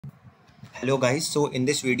Hello guys, so in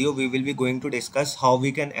this video we will be going to discuss how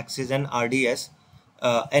we can access an RDS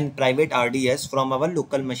and private RDS from our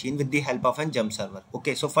local machine with the help of a jump server.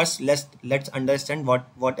 Okay, so first let's understand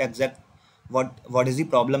what is the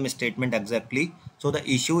problem statement exactly. So the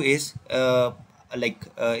issue is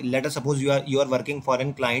let us suppose you are working for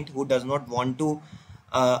a client who does not want to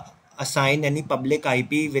uh, assign any public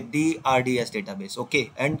IP with the RDS database. Okay,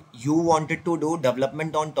 and you wanted to do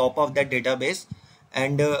development on top of that database,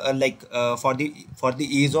 and for the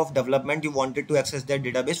ease of development you wanted to access that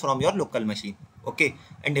database from your local machine. Okay,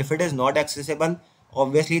 and if it is not accessible,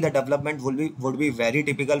 obviously the development would be very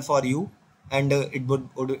typical for you, and it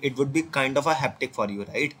would be kind of a hectic for you,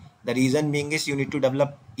 right? The reason being is you need to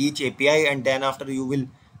develop each API, and then after you will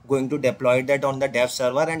going to deploy that on the dev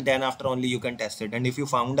server, and then after only you can test it. And if you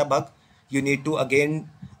found a bug, you need to again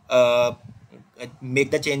make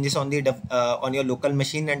the changes on the on your local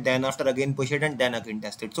machine, and then after again push it and then again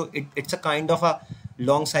test it. So it's a kind of a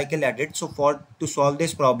long cycle edit. So for to solve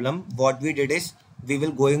this problem, what we did is we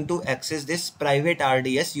will going to access this private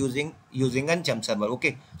RDS using a jump server.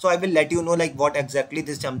 Okay, so I will let you know like what exactly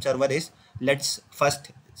this jump server is. Let's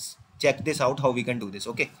first check this out how we can do this.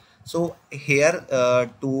 Okay, so here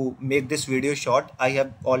to make this video short, I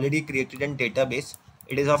have already created a database.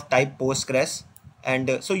 It is of type Postgres,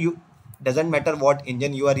 and so you doesn't matter what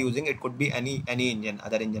engine you are using, it could be any engine,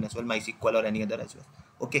 other engine as well, MySQL or any other as well.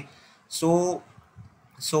 Okay, so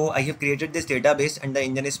I have created this database, and the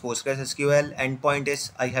engine is PostgreSQL. Endpoint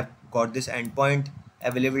is I have got this endpoint,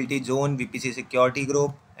 availability zone, VPC security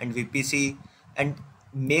group, and VPC. And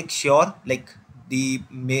make sure like the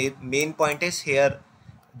main point is here,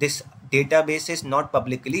 this database is not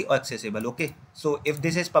publicly accessible. Okay, so if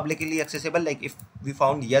this is publicly accessible, like if we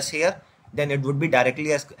found yes here, then it would be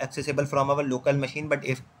directly accessible from our local machine. But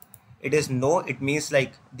if it is no, it means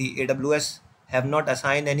like the AWS have not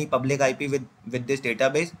assigned any public IP with this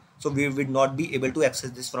database, so we would not be able to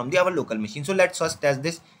access this from our local machine. So let's first test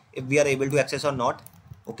this if we are able to access or not.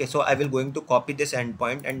 Okay, so I will going to copy this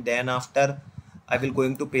endpoint, and then after I will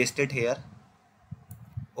going to paste it here.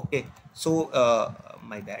 Okay, so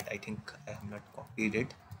my bad, I think I have not copied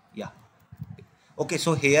it. Yeah. Okay,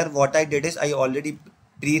 so here what I did is I already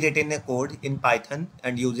pre-written a code in Python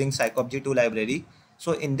and using psychobj2 library.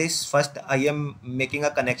 So in this, first I am making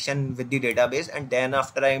a connection with the database, and then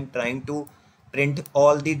after I am trying to print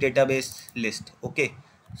all the database list. Okay,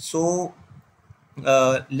 so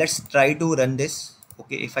let's try to run this.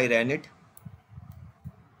 Okay, if I ran it,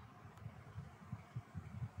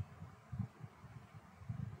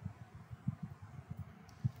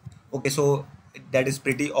 okay, so that is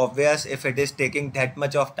pretty obvious. If it is taking that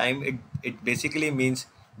much of time, it basically means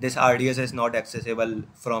this RDS is not accessible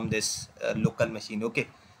from this local machine. Okay,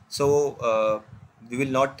 so we will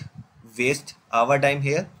not waste our time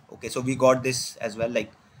here. Okay, so we got this as well,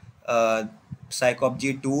 like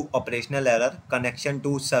psychobj2 operational error, connection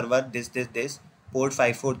to server this port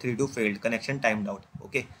 5432 failed, connection timed out.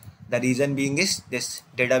 Okay, the reason being is this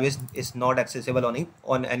database is not accessible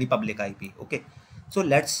on any public IP. Okay, so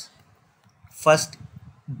first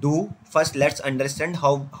let's understand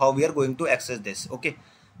how we are going to access this. Okay,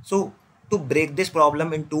 so to break this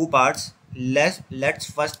problem in two parts,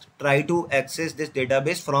 let's first try to access this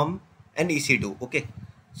database from an EC2. Okay,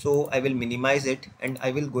 so I will minimize it, and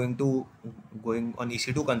I will going on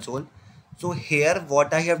EC2 console. So here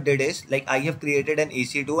what I have did is like I have created an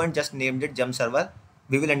EC2 and just named it jump server.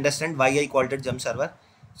 We will understand why I called it jump server.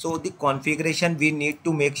 So the configuration we need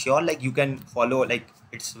to make sure, like you can follow, like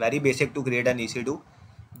it's very basic to create an EC2.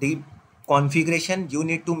 The configuration you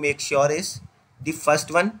need to make sure is the first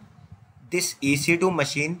one, this EC2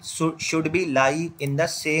 machine should be lie in the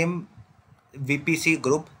same VPC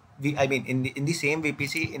group. I mean in the same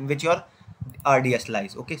VPC in which your RDS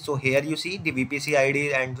lies. Okay, so here you see the VPC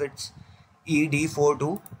ID and it's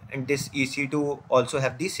ED42, and this EC2 also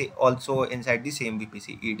have also inside the same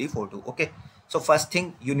VPC ED42. Okay, so first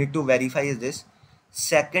thing you need to verify is this.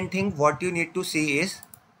 Second thing what you need to see is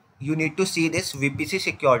you need to see this VPC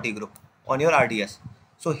security group on your RDS.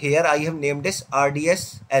 So here I have named this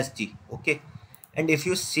RDS SG. Okay, and if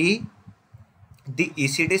you see the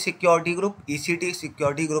ECD security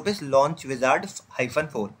group is launch wizard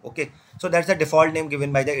 -4. Okay, so that's the default name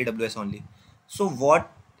given by the AWS only. So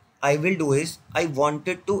what I will do is I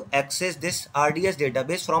wanted to access this RDS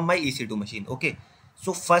database from my EC2 machine. Okay,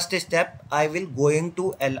 so first step I will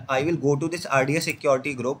go to this RDS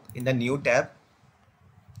security group in the new tab.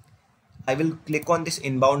 I will click on this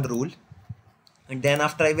inbound rule, and then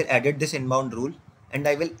after I will edit this inbound rule, and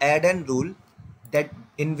I will add a rule that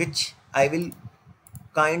in which I will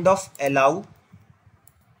kind of allow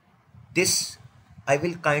this I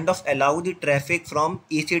will kind of allow the traffic from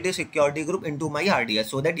EC2 security group into my RDS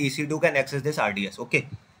so that EC2 can access this RDS. Okay.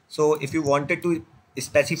 So if you wanted to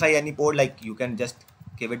specify any port, like you can just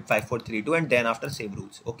give it 5432 and then after save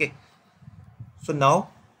rules. Okay. So now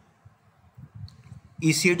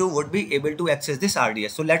EC2 would be able to access this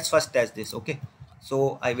RDS. So let's first test this. Okay.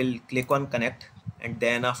 So I will click on connect and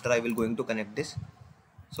then after I will going to connect this.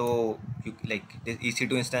 So you like this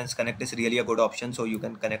EC2 instance connect is really a good option. So you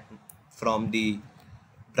can connect from the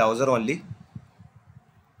browser only.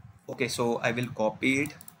 Okay, so I will copy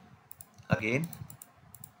it again.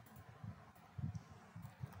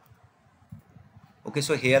 Okay,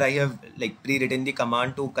 so here I have like pre-written the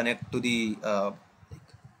command to connect to the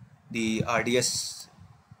RDS,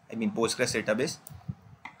 I mean Postgres database.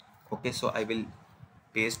 Okay, so I will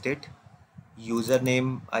paste it.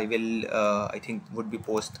 Username I will I think would be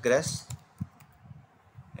Postgres,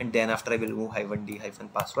 and then after I will remove -d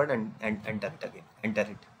password and enter it again. Enter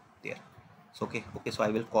it there. So okay, so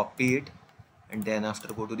I will copy it and then after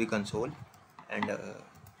go to the console and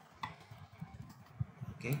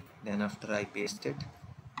okay, then after I paste it.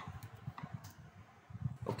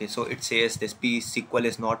 Okay, so it says this p-SQL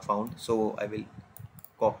is not found, so I will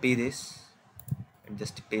copy this and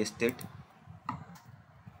just paste it.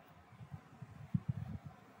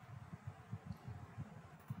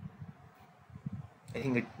 I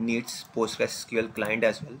think it needs PostgreSQL client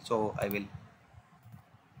as well, so I will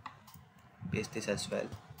paste this as well.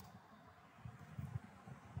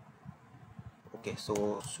 Okay, so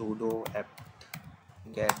sudo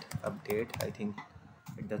apt-get update. I think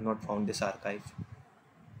it does not found this archive.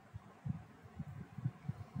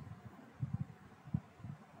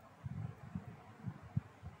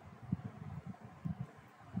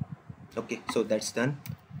 Okay, so that's done.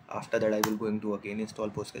 After that I will going to again install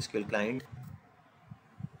PostgreSQL client.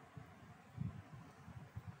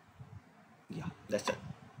 Yeah, that's it.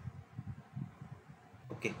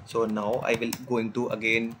 Okay, so now I will going to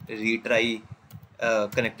again retry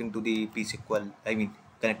connecting to the p-SQL, I mean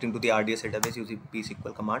connecting to the RDS database using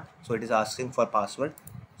p-SQL command. So it is asking for password,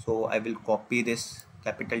 so I will copy this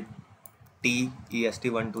capital T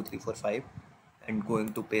EST12345 and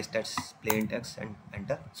going to paste that plain text and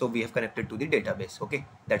enter. So we have connected to the database. Okay,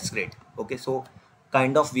 that's great. Okay, so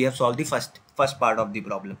kind of we have solved the first part of the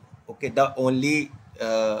problem. Okay, the only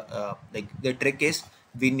like the trick is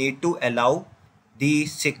we need to allow the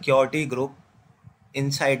security group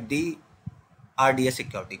inside the RDS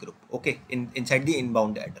security group. Okay, inside the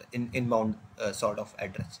inbound address, inbound sort of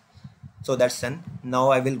address. So that's done. Now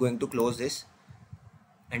I will going to close this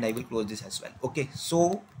and I will close this as well. Okay,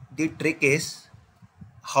 so the trick is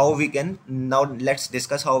how we can, now let's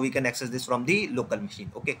discuss how we can access this from the local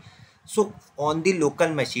machine. Okay, so on the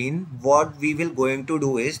local machine what we will going to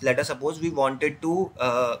do is, let us suppose we wanted to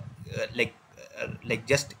like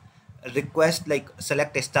just request, like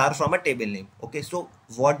select a star from a table name. Okay, so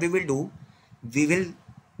what we will do, we will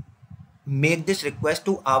make this request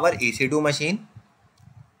to our EC2 machine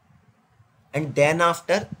and then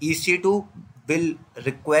after EC2 will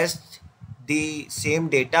request the same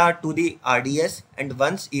data to the RDS, and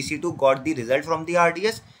once EC2 got the result from the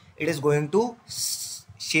RDS, it is going to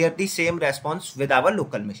share the same response with our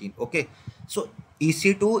local machine. Okay, so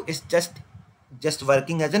EC2 is just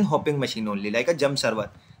working as an hopping machine only, like a jump server.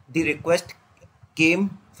 The request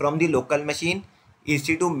came from the local machine,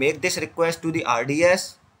 EC2 make this request to the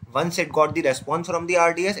RDS. Once it got the response from the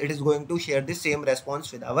RDS, it is going to share the same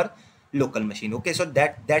response with our local machine. Okay, so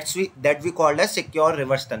that we call as secure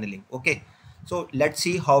reverse tunneling. Okay, so let's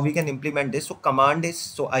see how we can implement this. So command is,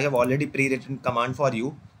 so I have already pre-written command for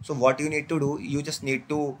you. So what you need to do, you just need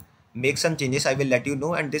to make some changes. I will let you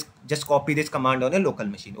know, and this just copy this command on a local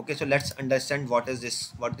machine. Okay, so let's understand what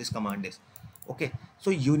this command is. Okay,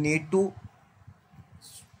 so you need to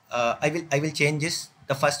I will change this.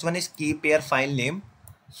 The first one is key pair file name.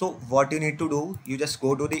 So what you need to do, you just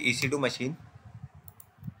go to the EC2 machine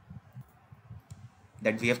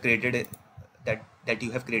that we have created, that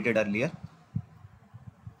you have created earlier,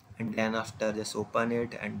 and then after just open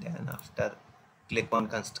it, and then after click on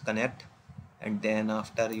connect, and then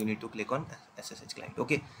after you need to click on SSH client.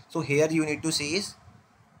 Okay, so here you need to see is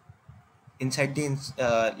inside the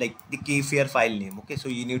like the key pair file name. Okay, so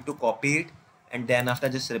you need to copy it and then after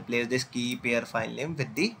just replace this key pair file name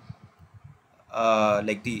with the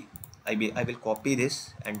like the I will copy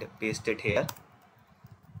this and paste it here,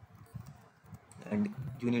 and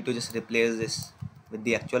you need to just replace this with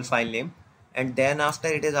the actual file name, and then after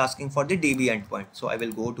it is asking for the DB endpoint. So I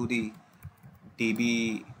will go to the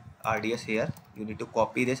DB RDS here. You need to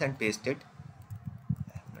copy this and paste it.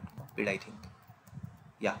 I have not copied, I think.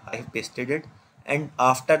 Yeah, I have pasted it. and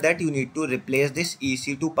after that you need to replace this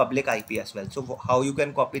EC2 public IP as well. So how you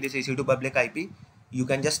can copy this EC2 public IP? You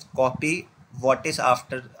can just copy what is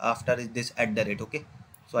after this @. Okay,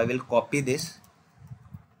 so I will copy this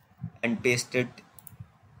and paste it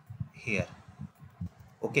here.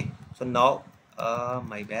 Okay, so now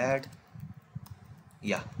my bad,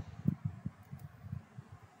 yeah.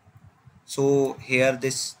 So here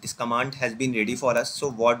this command has been ready for us. So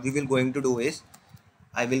what we will going to do is,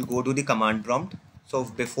 I will go to the command prompt. So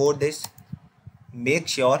before this, make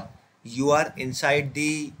sure you are inside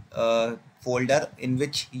the folder in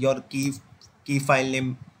which your key file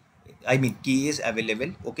name, I mean key, is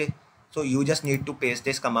available. Okay, so you just need to paste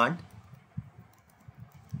this command.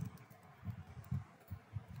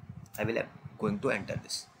 I will going to enter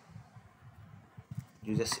this.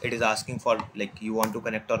 It is asking for like you want to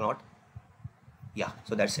connect or not. Yeah,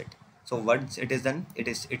 so that's it. So once it is done,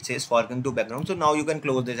 it says forking to background. So now you can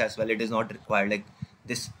close this as well. It is not required. Like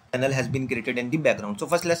this panel has been created in the background. So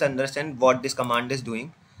first let's understand what this command is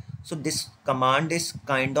doing. So this command is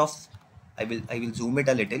kind of, I will zoom it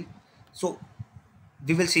a little. So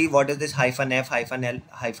we will see what is this -f, -l, -n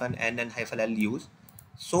and -l use.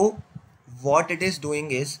 So what it is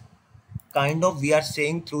doing is kind of, we are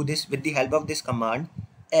saying through this, with the help of this command,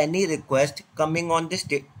 any request coming on this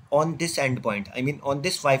endpoint, I mean on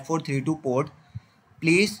this 5432 port,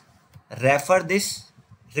 please refer this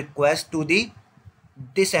request to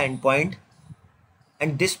this endpoint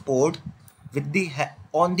and this port with the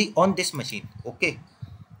on this machine. Okay,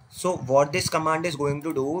 so what this command is going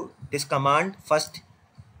to do, this command first,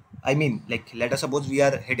 I mean, like let us suppose we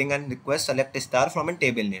are hitting an request select star from a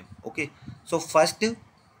table name. Okay, so first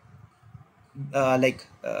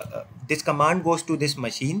this command goes to this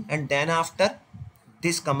machine, and then after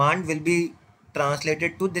this command will be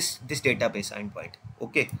translated to this database endpoint.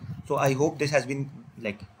 Okay, so I hope this has been,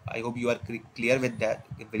 like, I hope you are clear with that,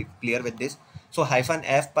 very clear with this. So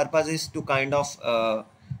 -f purpose is to kind of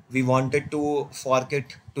we wanted to fork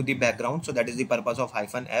it to the background, so that is the purpose of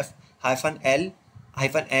 -f. -l,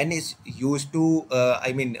 -n is used to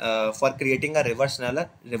for creating a reverse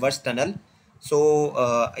tunnel. So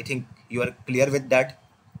I think you are clear with that.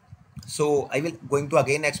 So I will going to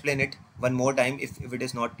again explain it one more time if it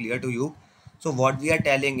is not clear to you. So what we are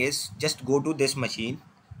telling is, just go to this machine,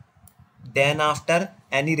 then after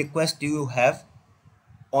any request you have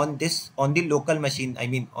on the local machine, I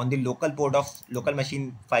mean on the local port of local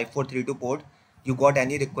machine 5432 port, you got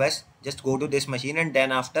any request, just go to this machine and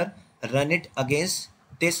then after run it against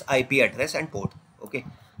this IP address and port. Okay,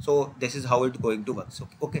 so this is how it's going to work. So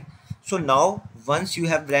okay, so now once you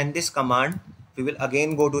have ran this command, we will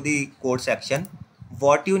again go to the code section.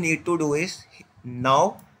 What you need to do is,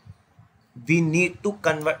 now we need to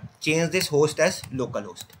change this host as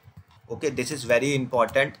localhost. Okay, this is very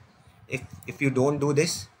important. If you don't do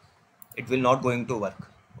this, it will not going to work.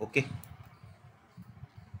 Okay,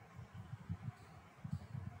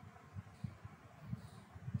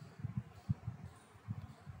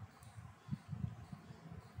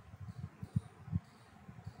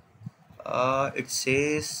 it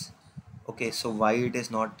says, okay, so why it is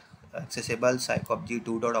not accessible,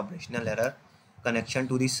 psychopg2.operational error, connection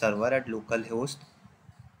to the server at localhost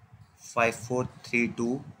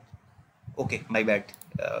 5432. okay, my bad,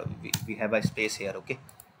 we have a space here. Okay,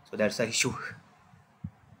 so that's a issue.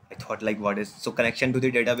 I thought like what is, so connection to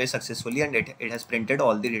the database successfully, and it has printed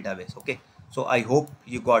all the database. Okay, so I hope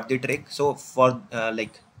you got the trick. So for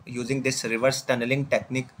like using this reverse tunneling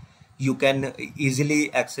technique, you can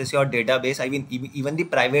easily access your database, I mean even the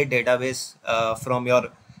private database from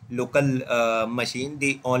your local machine.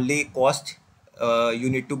 The only cost you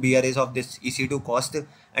need to bear is of this EC2 cost,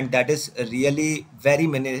 and that is really very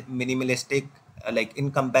minimalistic, like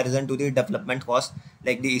in comparison to the development cost.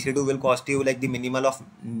 Like the EC2 will cost you like the minimal of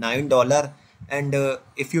 $9, and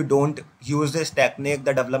if you don't use this technique,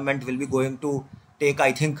 the development will be going to take,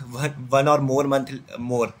 I think, one or more month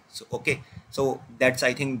more. So okay, so that's,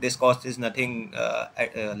 I think this cost is nothing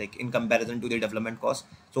like in comparison to the development cost.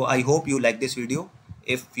 So I hope you like this video.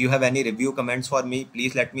 If you have any review comments for me,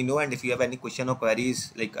 please let me know, and if you have any question or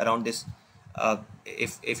queries like around this,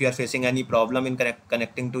 if you are facing any problem in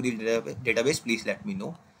connecting to the database, please let me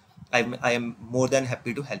know. I am more than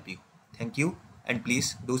happy to help you. Thank you, and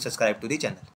please do subscribe to the channel.